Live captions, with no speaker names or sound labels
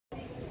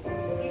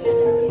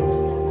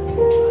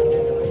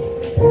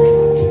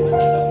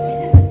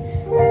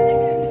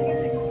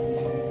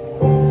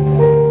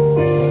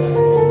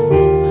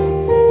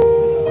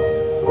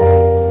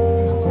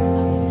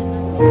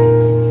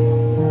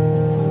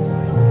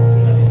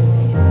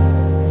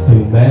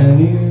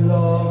many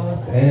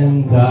lost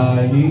and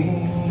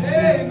dying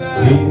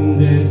in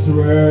this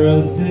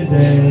world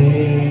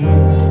today.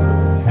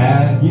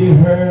 Have you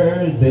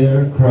heard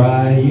their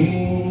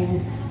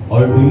crying,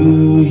 or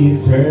do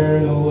you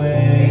turn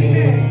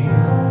away?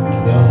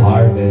 The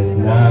harvest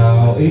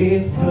now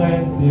is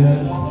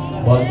plenteous,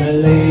 but the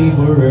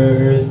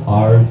laborers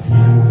are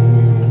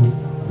few.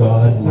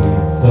 God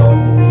needs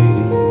some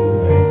willing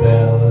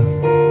ourselves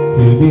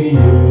to be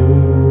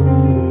used.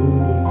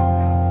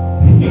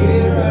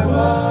 Here am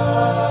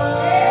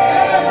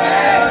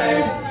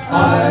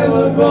I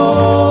will go,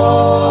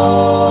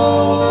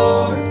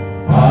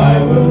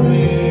 I will reach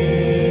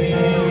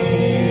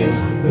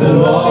the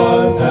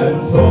lost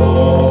and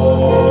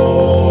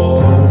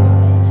soul.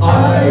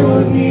 I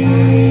will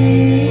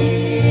give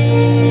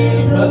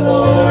the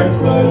Lord's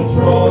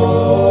control.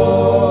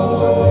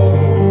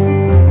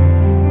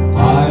 I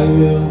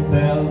will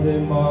tell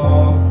them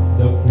of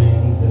the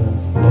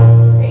Prince's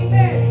flow.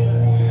 Amen.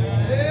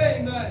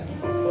 Amen.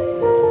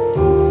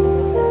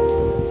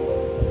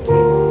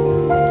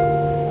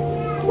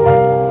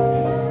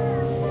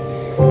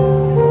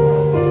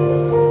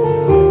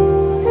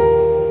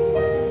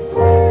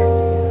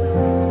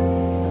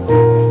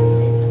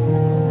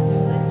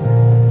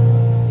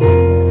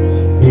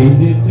 Is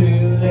it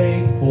too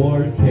late for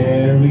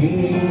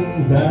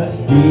caring? Does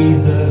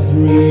Jesus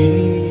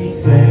really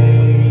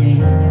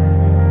say?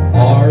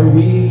 Are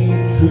we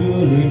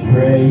truly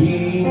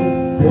praying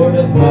for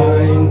the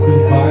blind to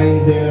find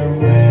their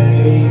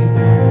way?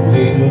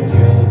 Little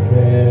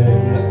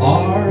children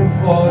are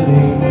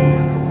falling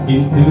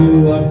into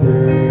a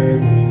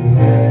burning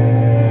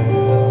hell.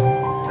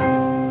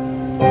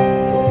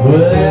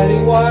 Will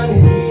anyone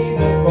heed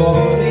the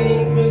calling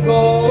to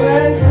go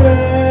and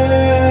tell?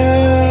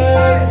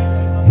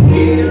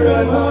 Here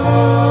am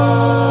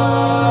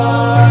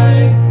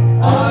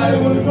I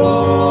will go,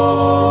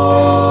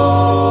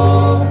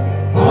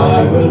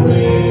 I will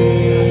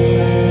reach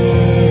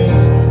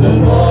the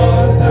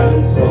lost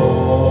and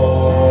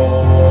soul.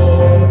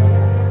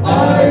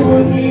 I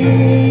will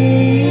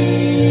need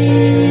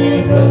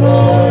the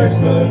Lord's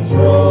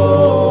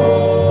control.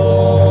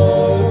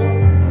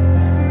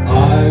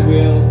 I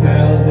will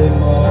tell them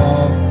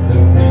of the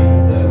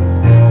things that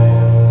flow.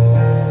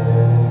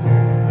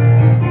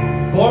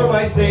 For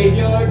my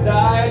Savior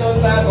died on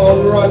that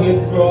old rugged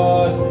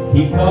cross.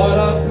 He thought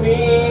of me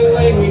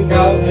when he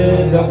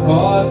counted the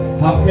cost.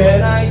 How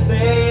can I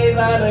say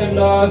that I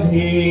love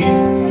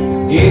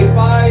him if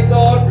I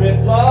don't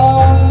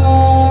reply?